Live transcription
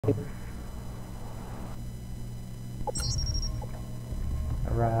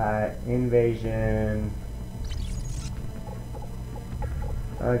Alright, invasion.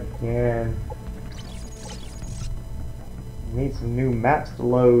 Again. Need some new maps to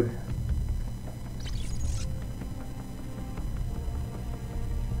load.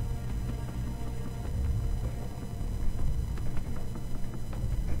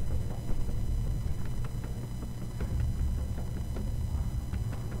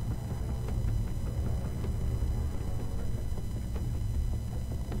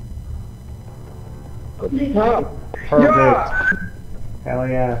 Perfect. Yeah. Hell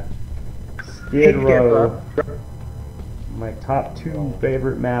yeah. Skid Row. My top 2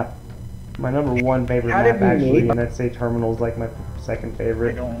 favorite map. My number 1 favorite map actually, and I'd say Terminal's like my 2nd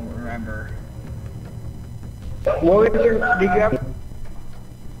favorite. I don't remember. What was your, did you have?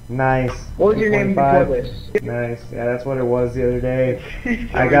 Nice. What was your name before this? Nice. Yeah, that's what it was the other day.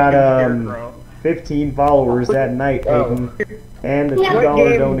 I got 15 followers that night, Peyton, and a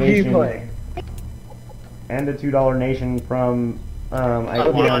 $2 donation. And a $2 donation from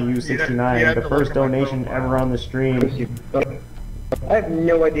IPMU69, the first donation ever on the stream. I have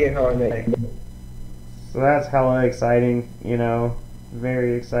no idea how I made it. So that's hella exciting, you know,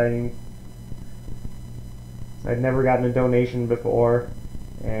 very exciting. I'd never gotten a donation before,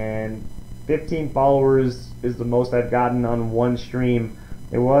 and 15 followers is the most I've gotten on one stream.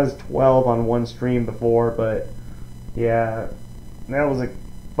 It was 12 on one stream before, but yeah, that was a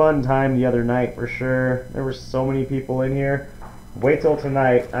fun time the other night for sure. There were so many people in here. Wait till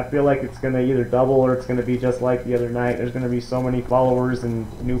tonight. I feel like it's gonna either double or it's gonna be just like the other night. There's gonna be so many followers and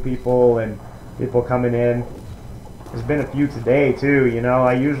new people and people coming in. There's been a few today too, you know.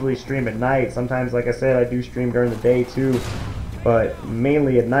 I usually stream at night. Sometimes, like I said, I do stream during the day too, but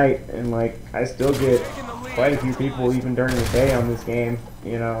mainly at night, and like I still get quite a few people even during the day on this game,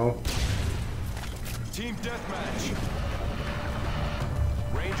 you know. Team deathmatch.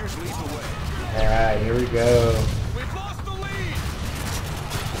 Rangers lead the way. Alright, here we go. We've lost the lead.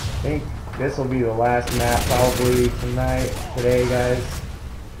 I think this will be the last map probably today, guys.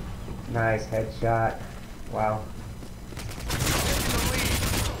 Nice headshot. Wow.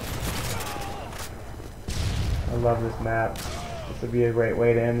 I love this map. This would be a great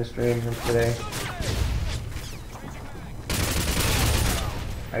way to end the stream from today.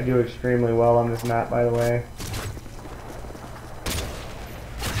 I do extremely well on this map, by the way.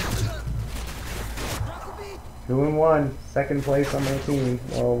 Two and 1, 2nd place on my team.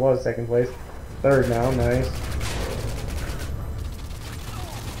 Well, it was 2nd place. 3rd now, nice.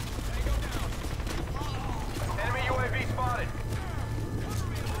 Enemy UAV spotted.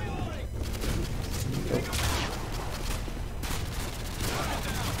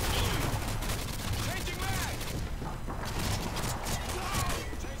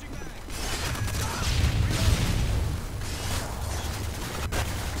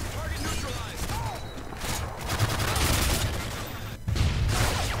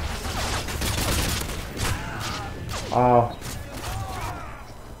 Oh.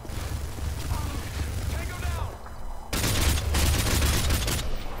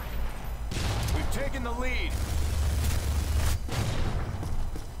 We've taken the lead.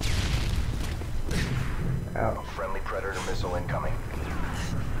 Ouch. Friendly Predator missile incoming.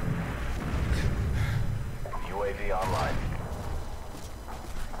 UAV online.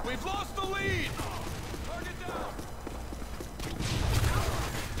 We've lost the lead. Target down.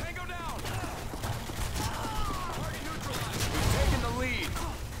 Tango down. Target neutralized. We've taken the lead.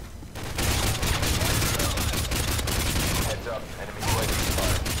 Heads up. Enemy UAV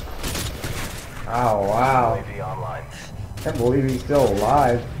spotted. Oh, wow. UAV online. Can't believe he's still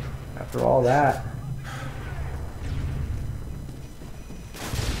alive after all that.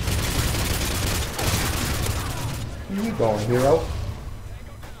 Where you going, hero?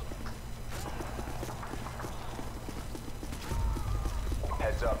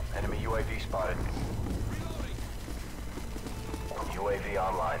 Heads up. Enemy UAV spotted. UAV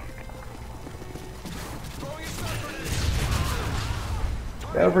online.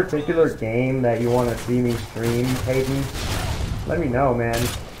 Is there a particular game that you want to see me stream, Peyton? Let me know, man.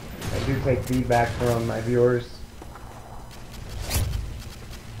 I do take feedback from my viewers.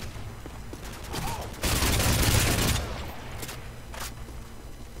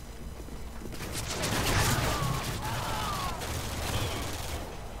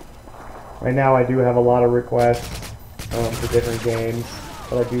 Right now I do have a lot of requests for different games,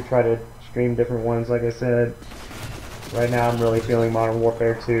 but I do try to stream different ones, like I said. Right now I'm really feeling Modern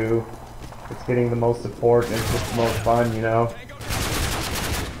Warfare 2. It's getting the most support and it's just the most fun, you know?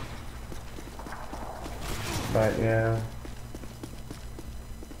 But yeah.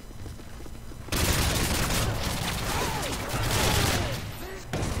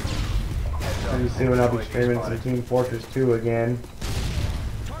 soon I'll be streaming some Team Fortress 2 again.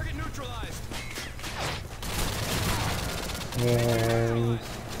 Target neutralized. And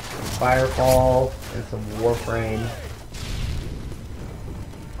some Firefall and some Warframe.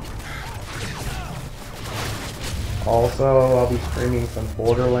 Also, I'll be streaming some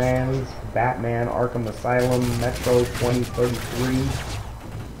Borderlands, Batman Arkham Asylum, Metro 2033.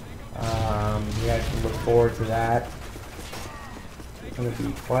 You guys can look forward to that. There's going to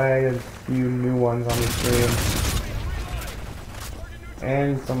be quite a few new ones on the stream.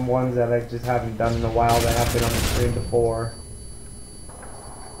 And some ones that I just haven't done in a while that have been on the stream before.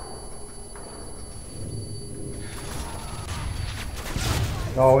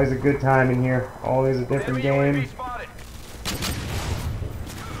 It's always a good time in here. Always a different game.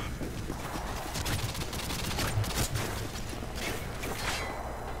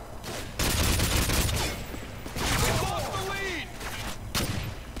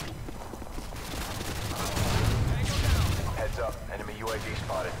 Heads up, enemy UAV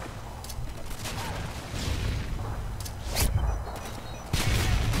spotted.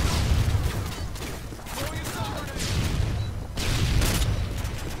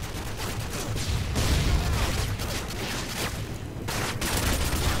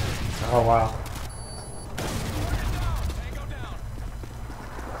 Oh wow.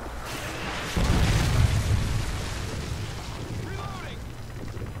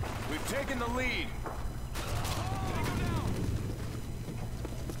 We've taken the lead.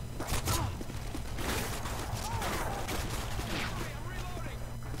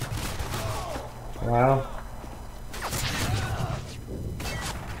 Wow.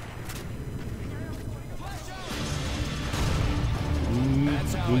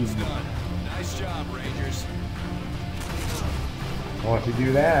 That's how it's done. Nice job, Rangers. Why don't you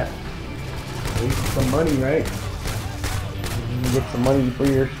do that? At least some money, right? You can get some money for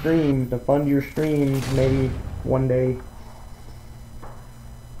your stream, to fund your streams maybe one day.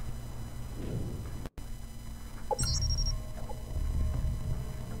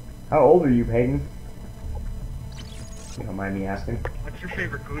 How old are you, Peyton? If you don't mind me asking. What's your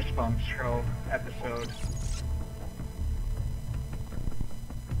favorite Goosebumps show episode?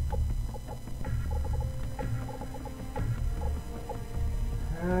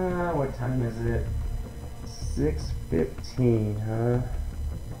 What time is it? 6:15, huh?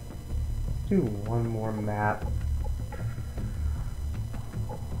 Let's do one more map.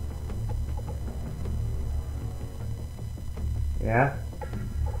 Yeah?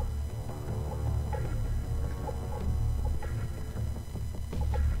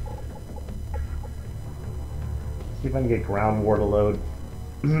 See if I can get ground war to load.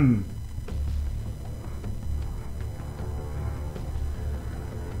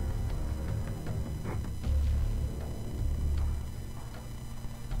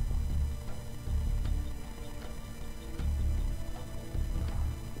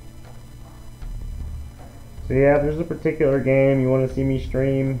 So yeah, if there's a particular game you want to see me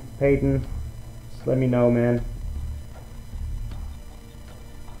stream, Peyton, just let me know, man.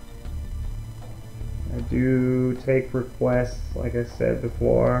 I do take requests, like I said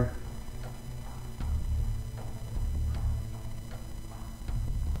before.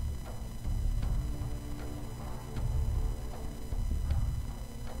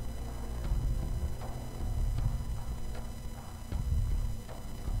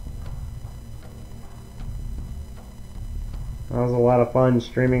 That was a lot of fun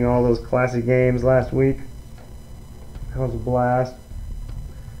streaming all those classic games last week. That was a blast.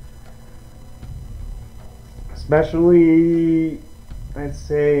 Especially, I'd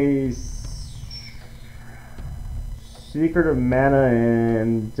say, Secret of Mana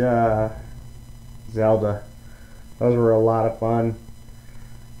and Zelda. Those were a lot of fun.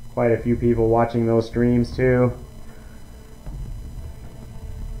 Quite a few people watching those streams too.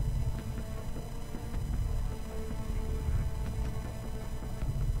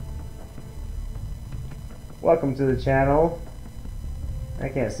 Welcome to the channel. I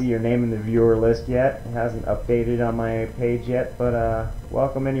can't see your name in the viewer list yet. It hasn't updated on my page yet, but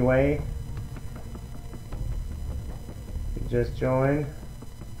welcome anyway. You just joined.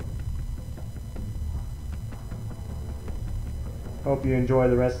 Hope you enjoy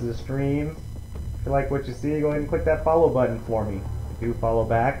the rest of the stream. If you like what you see, go ahead and click that follow button for me. Do follow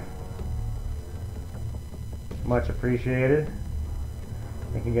back. Much appreciated.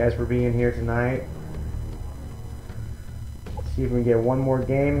 Thank you guys for being here tonight. See if we can get one more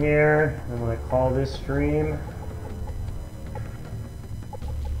game here. I'm going to call this stream.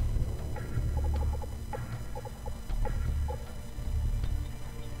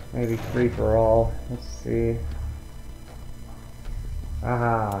 Maybe free for all. Let's see.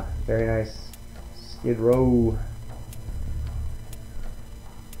 Aha, very nice. Skid Row.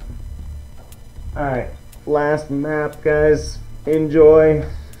 Alright, last map, guys. Enjoy.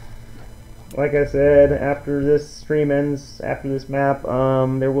 Like I said, after this stream ends, after this map,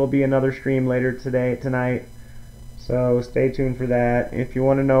 there will be another stream later tonight. So stay tuned for that. If you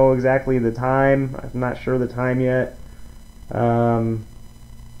want to know exactly the time, I'm not sure the time yet.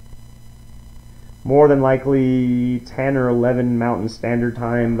 More than likely 10 or 11 Mountain Standard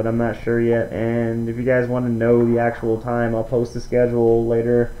Time, but I'm not sure yet. And if you guys want to know the actual time, I'll post the schedule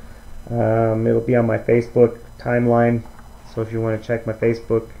later. It'll be on my Facebook timeline. So if you want to check my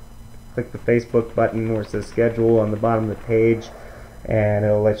Facebook, click the Facebook button where it says schedule on the bottom of the page, and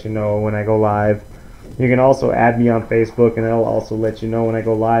it'll let you know when I go live. You can also add me on Facebook, and it'll also let you know when I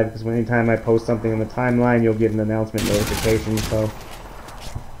go live, because anytime I post something on the timeline, you'll get an announcement notification. So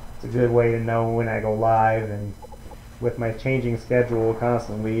it's a good way to know when I go live. And with my changing schedule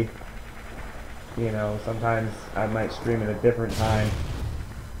constantly, you know, sometimes I might stream at a different time.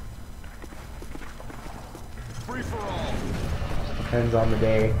 Free for all. Depends on the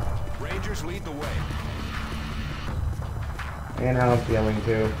day Rangers lead the way. and how I'm feeling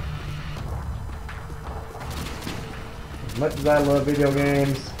too. As much as I love video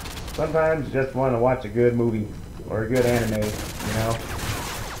games, sometimes you just want to watch a good movie or a good anime, you know?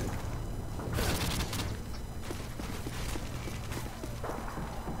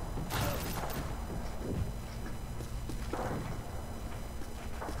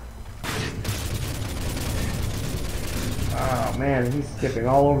 Oh man, he's skipping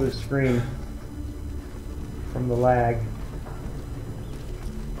all over the screen from the lag.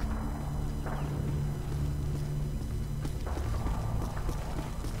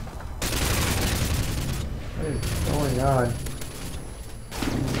 What is going on?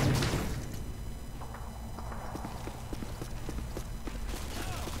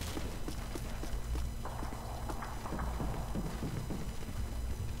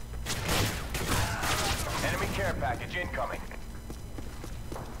 Enemy care package incoming.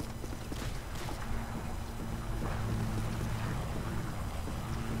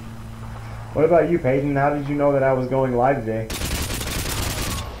 What about you, Peyton? How did you know that I was going live today?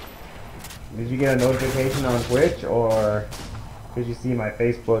 Did you get a notification on Twitch, or did you see my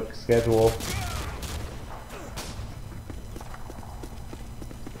Facebook schedule?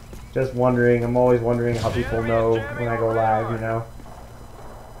 Just wondering. I'm always wondering how people know when I go live, you know?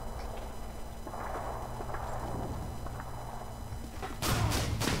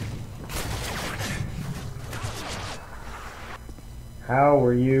 How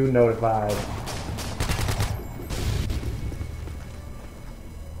were you notified?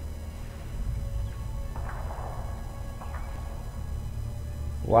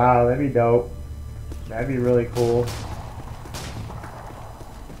 Wow, that'd be dope. That'd be really cool.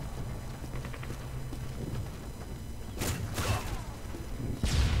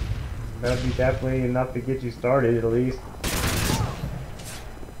 That'd be definitely enough to get you started, at least.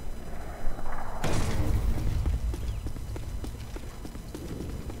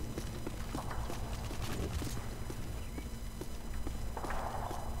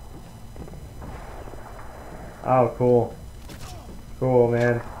 Oh, cool. Cool,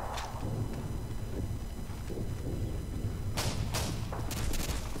 man.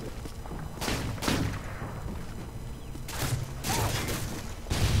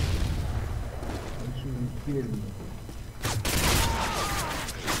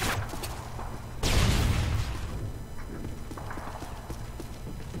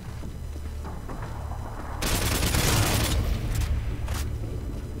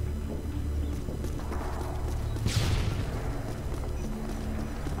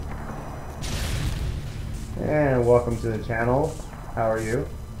 And welcome to the channel. How are you?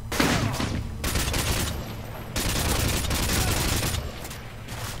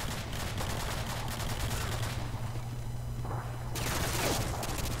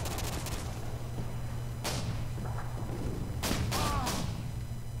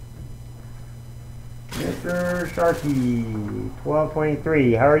 Mr. Sharky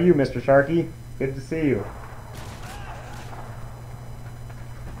 1223. How are you, Mr. Sharky? Good to see you.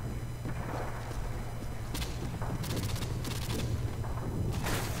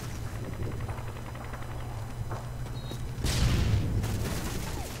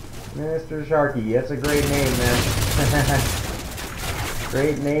 Mr. Sharky, that's a great name, man.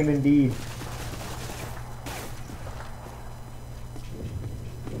 Great name indeed.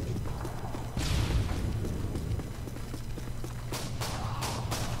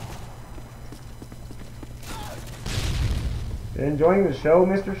 Enjoying the show,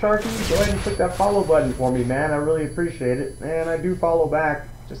 Mr. Sharky? Go ahead and click that follow button for me, man. I really appreciate it. And I do follow back,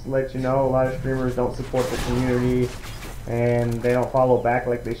 just to let you know, a lot of streamers don't support the community and they don't follow back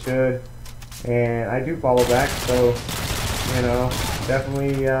like they should. And I do follow back, so you know,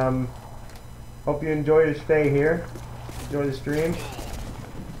 definitely hope you enjoy your stay here. Enjoy the stream.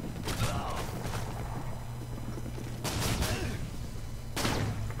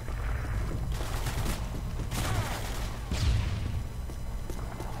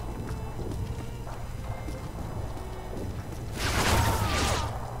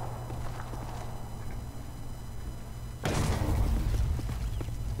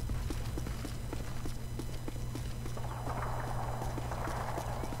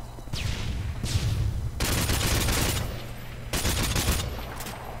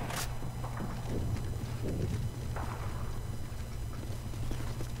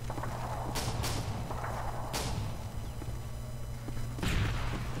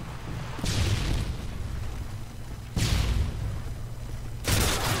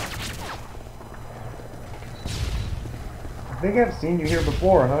 I think I've seen you here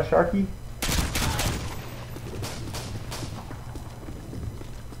before, huh, Sharky?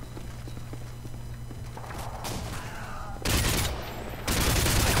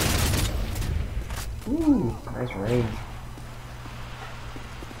 Ooh, nice range.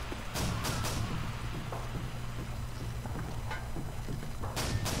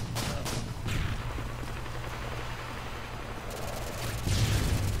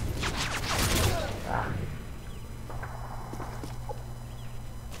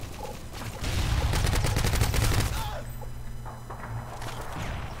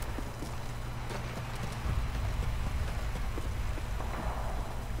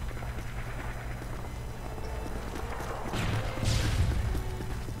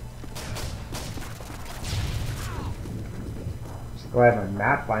 Glad my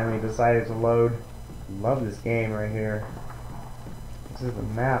map finally decided to load. Love this game right here. This is the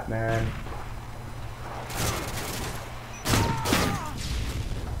map, man.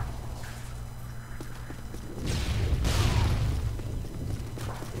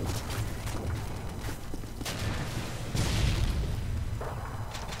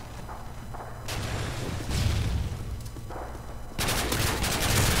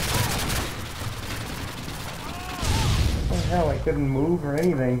 Hell, I couldn't move or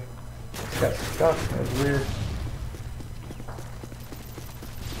anything. Just got stuck. That was weird.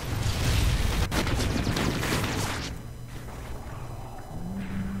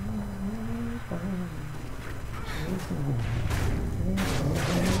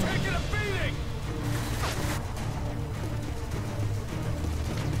 Taking a beating!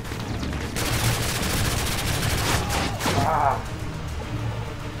 Ah!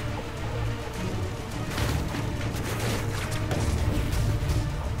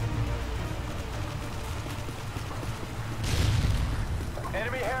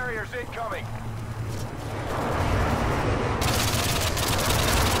 Enemy Harriers incoming.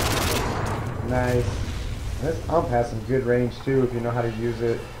 Nice. This pump has some good range too if you know how to use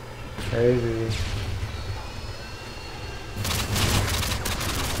it. Crazy.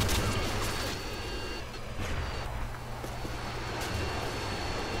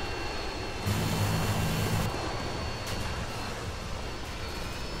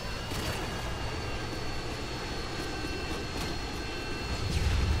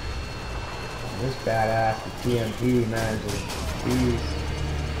 This badass TMP, man, is a beast.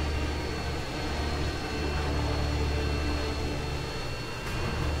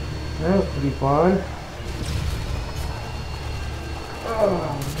 That was pretty fun.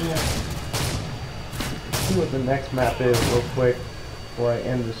 Oh man. Let's see what the next map is real quick before I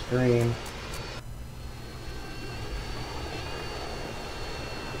end the stream.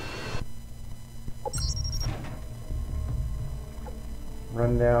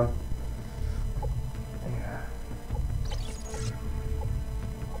 Rundown.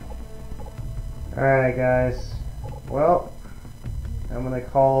 Alright guys, well, I'm going to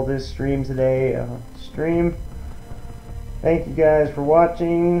call this stream today a stream. Thank you guys for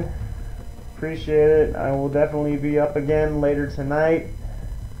watching, appreciate it. I will definitely be up again later tonight.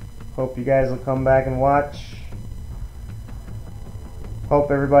 Hope you guys will come back and watch.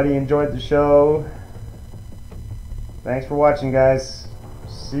 Hope everybody enjoyed the show. Thanks for watching guys.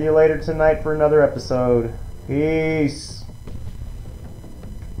 See you later tonight for another episode. Peace.